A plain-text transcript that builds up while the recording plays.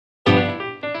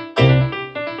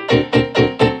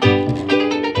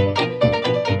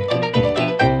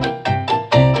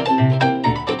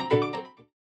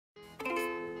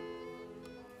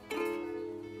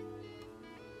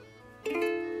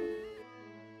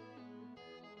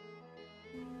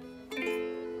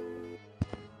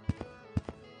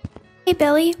Hey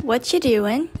Billie, what you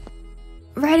doing?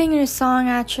 Writing a new song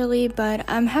actually, but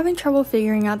I'm having trouble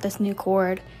figuring out this new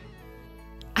chord.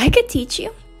 I could teach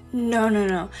you?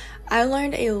 No. I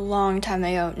learned a long time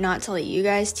ago not to let you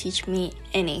guys teach me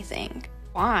anything.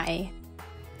 Why?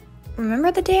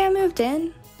 Remember the day I moved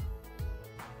in?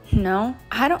 No,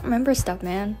 I don't remember stuff,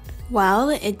 man. Well,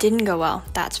 it didn't go well,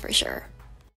 that's for sure.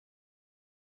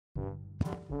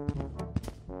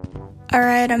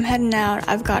 Alright, I'm heading out.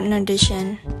 I've got an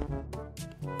audition.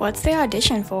 What's the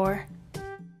audition for?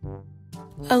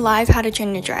 A live How to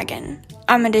Train Your Dragon.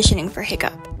 I'm auditioning for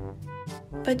Hiccup.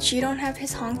 But you don't have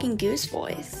his honking goose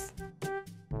voice.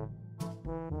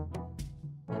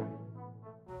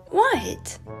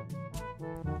 What?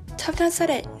 Tough Nut said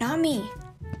it, not me.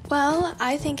 Well,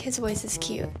 I think his voice is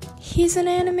cute. He's an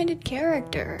animated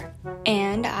character.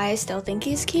 And I still think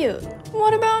he's cute.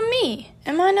 What about me?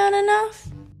 Am I not enough?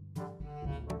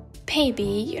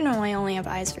 Baby, you know I only have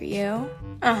eyes for you.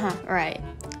 Right.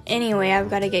 Anyway, I've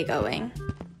gotta get going.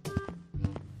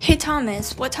 Hey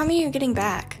Thomas, what time are you getting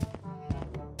back?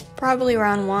 Probably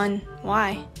around 1.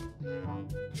 Why?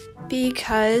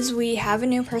 Because we have a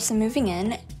new person moving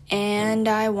in, and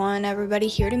I want everybody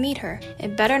here to meet her.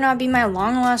 It better not be my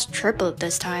long-lost triplet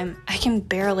this time. I can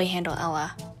barely handle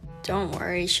Ella. Don't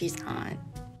worry, she's not.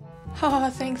 Haha,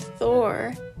 thanks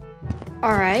Thor.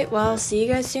 Alright, well, see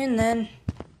you guys soon then.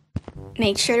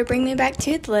 Make sure to bring me back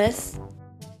toothless.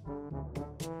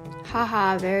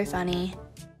 Haha, very funny.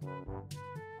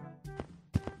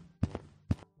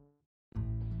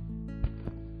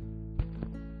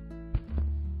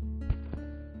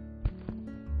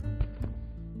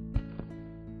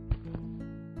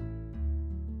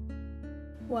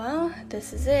 Well,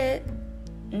 this is it.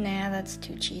 Nah, that's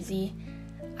too cheesy.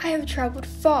 I have traveled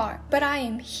far, but I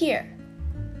am here.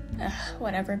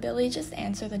 Whatever, Billie, just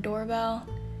answer the doorbell.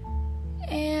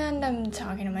 And I'm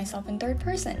talking to myself in third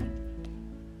person.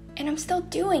 And I'm still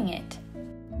doing it.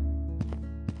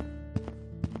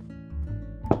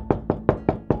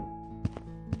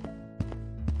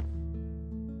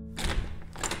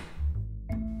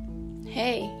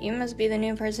 Hey, you must be the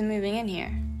new person moving in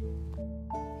here.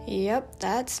 Yep,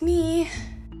 that's me.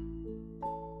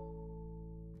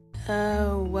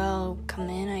 Oh, well, come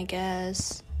in, I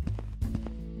guess.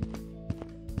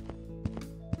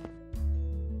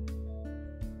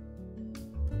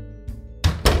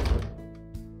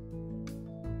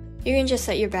 You can just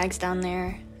set your bags down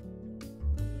there.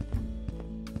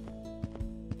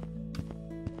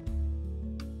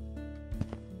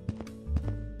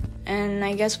 And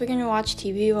I guess we can watch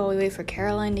TV while we wait for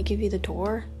Caroline to give you the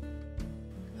tour.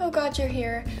 Oh god, you're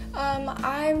here.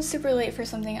 I'm super late for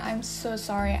something. I'm so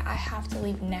sorry. I have to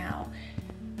leave now.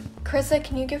 Carissa,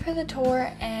 can you give her the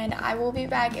tour? And I will be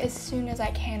back as soon as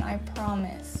I can, I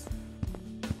promise.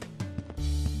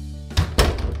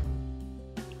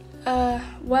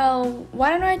 Well, why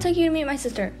don't I take you to meet my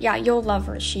sister? Yeah, you'll love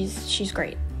her. She's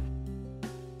great.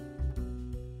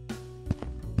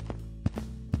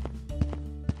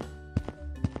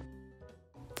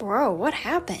 Bro, what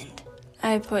happened?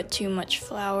 I put too much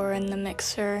flour in the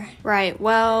mixer. Right,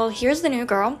 well, here's the new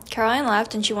girl. Caroline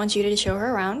left and she wants you to show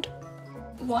her around.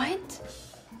 What?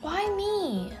 Why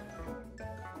me?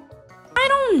 I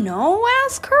don't know,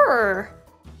 ask her.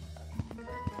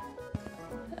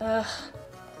 Ugh.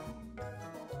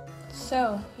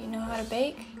 So, you know how to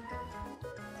bake?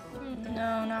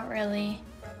 No, not really.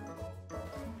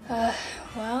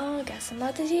 Well, guess I'm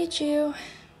about to teach you.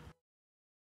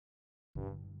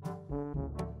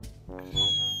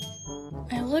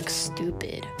 I look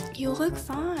stupid. You look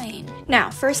fine. Now,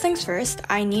 first things first,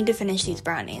 I need to finish these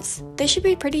brownies. They should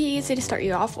be pretty easy to start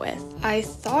you off with. I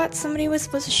thought somebody was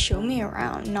supposed to show me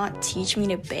around, not teach me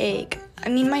to bake. I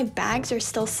mean, my bags are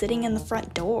still sitting in the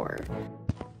front door.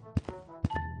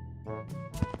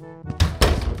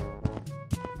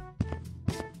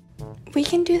 We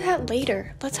can do that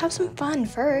later. Let's have some fun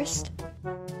first.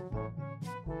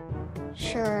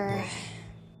 Sure.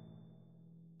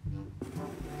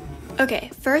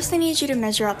 Okay, first I need you to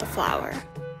measure out the flour.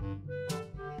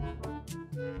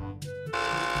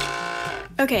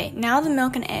 Okay, now the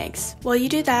milk and eggs. While you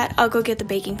do that, I'll go get the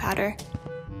baking powder.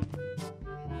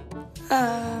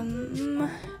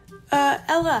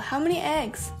 Ella, how many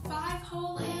eggs? 5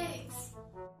 whole eggs.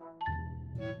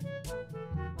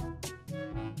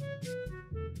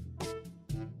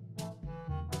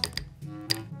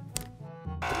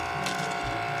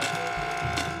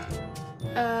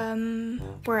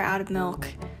 We're out of milk.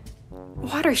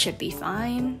 Water should be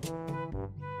fine.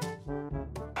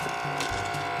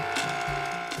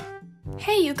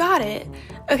 Hey, you got it.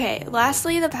 Okay,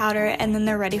 lastly the powder, and then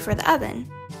they're ready for the oven.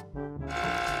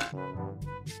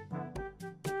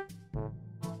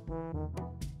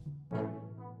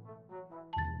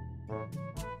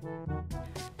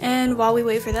 And while we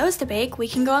wait for those to bake, we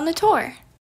can go on the tour.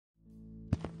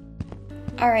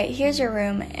 Alright, here's your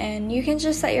room, and you can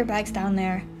just set your bags down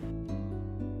there.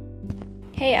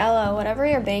 Hey Ella, whatever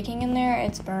you're baking in there,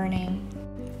 it's burning.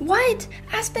 What?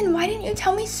 Aspen, why didn't you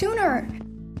tell me sooner?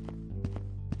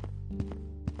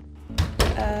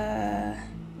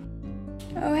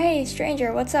 Oh hey,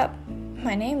 stranger, what's up?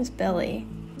 My name's Billie.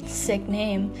 Sick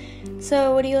name.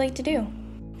 So what do you like to do?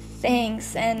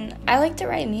 Thanks, and I like to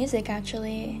write music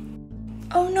actually.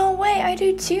 Oh no way, I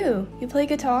do too. You play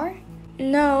guitar?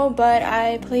 No, but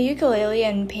I play ukulele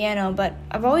and piano, but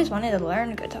I've always wanted to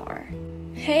learn guitar.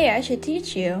 Hey, I should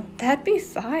teach you. That'd be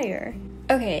fire.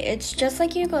 Okay, it's just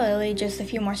like ukulele, just a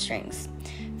few more strings.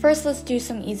 First, let's do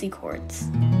some easy chords.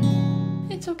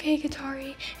 It's okay,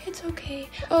 Guitari. It's okay.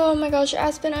 Oh my gosh,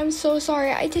 Aspen, I'm so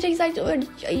sorry. I did exactly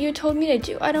what you told me to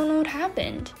do. I don't know what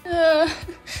happened.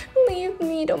 Leave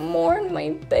me to mourn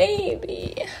my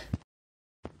baby.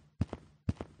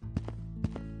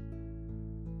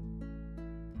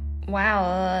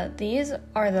 Wow, these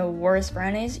are the worst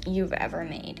brownies you've ever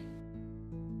made.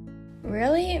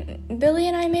 Really? Billie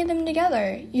and I made them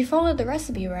together. You followed the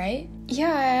recipe, right?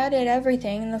 Yeah, I added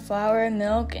everything, the flour,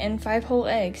 milk, and 5 whole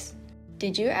eggs.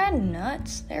 Did you add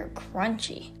nuts? They're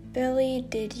crunchy. Billie,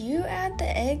 did you add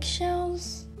the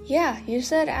eggshells? Yeah, you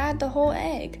said add the whole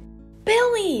egg.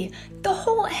 Billie! The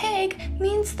whole egg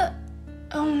means the...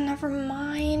 Oh, never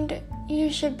mind.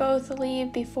 You should both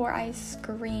leave before I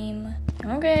scream.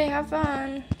 Okay, have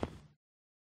fun.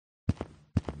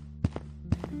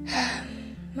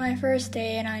 My first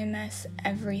day and I mess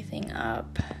everything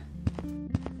up.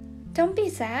 Don't be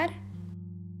sad.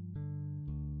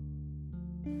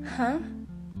 Huh?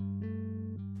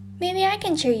 Maybe I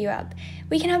can cheer you up.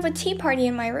 We can have a tea party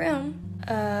in my room.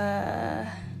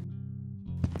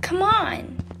 Come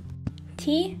on.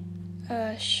 Tea?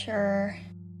 Sure.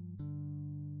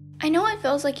 I know it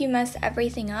feels like you messed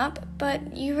everything up,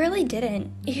 but you really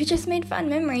didn't. You just made fun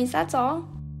memories, that's all.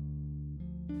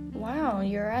 Wow,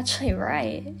 you're actually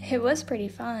right. It was pretty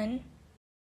fun.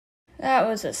 That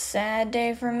was a sad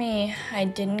day for me. I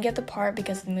didn't get the part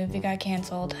because the movie got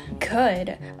canceled.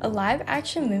 Good. A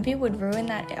live-action movie would ruin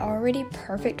that already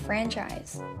perfect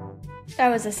franchise. That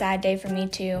was a sad day for me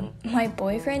too. My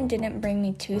boyfriend didn't bring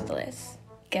me Toothless.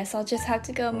 Guess I'll just have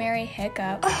to go marry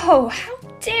Hiccup. Oh, how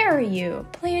dare you!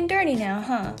 Playing dirty now,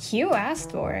 huh? You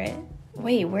asked for it.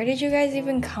 Wait, where did you guys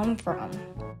even come from?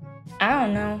 I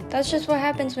don't know. That's just what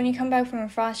happens when you come back from a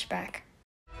flashback.